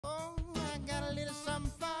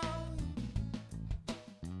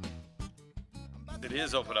It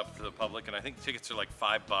is open up to the public, and I think tickets are like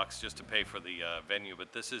 $5 just to pay for the venue.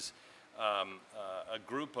 But this is a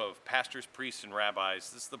group of pastors, priests, and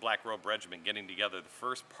rabbis. This is the Black Robe Regiment getting together. The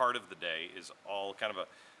first part of the day is all kind of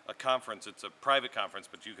a conference. It's a private conference,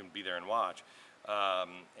 but you can be there and watch.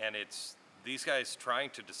 And it's these guys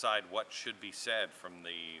trying to decide what should be said from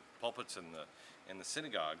the pulpits and the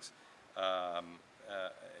synagogues.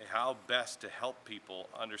 How best to help people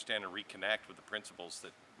understand and reconnect with the principles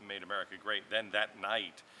that made America great. Then that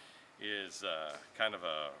night is kind of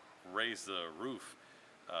a raise the roof,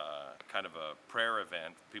 kind of a prayer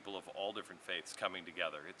event. People of all different faiths coming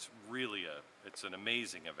together. It's really it's an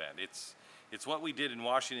amazing event. It's what we did in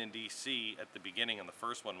Washington, D.C. at the beginning in the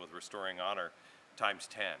first one with Restoring Honor times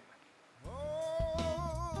 10.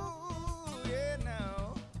 Oh, yeah,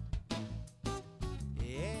 now.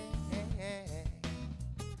 Yeah.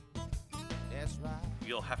 That's right.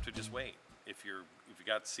 You'll have to just wait. If you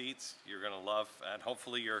got seats, you're gonna love, and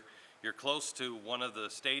hopefully you're close to one of the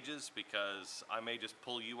stages, because I may just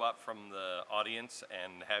pull you up from the audience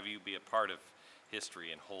and have you be a part of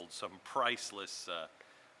history and hold some priceless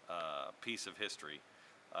piece of history.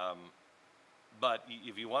 But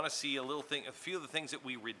if you want to see a few of the things that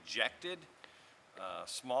we rejected,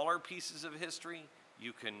 smaller pieces of history,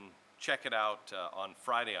 you can check it out on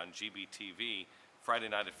Friday on GBTV. Friday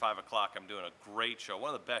night at 5 o'clock, I'm doing a great show,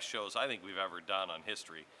 one of the best shows I think we've ever done on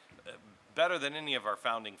history. Better than any of our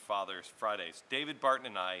Founding Fathers Fridays. David Barton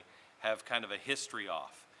and I have kind of a history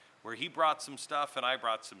off, where he brought some stuff and I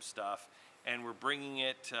brought some stuff, and we're bringing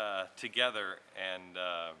it together and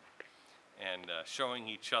showing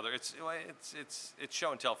each other. It's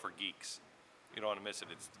show and tell for geeks. You don't want to miss it.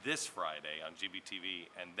 It's this Friday on GBTV,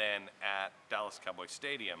 and then at Dallas Cowboy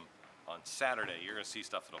Stadium on Saturday. You're going to see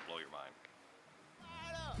stuff that'll blow your mind.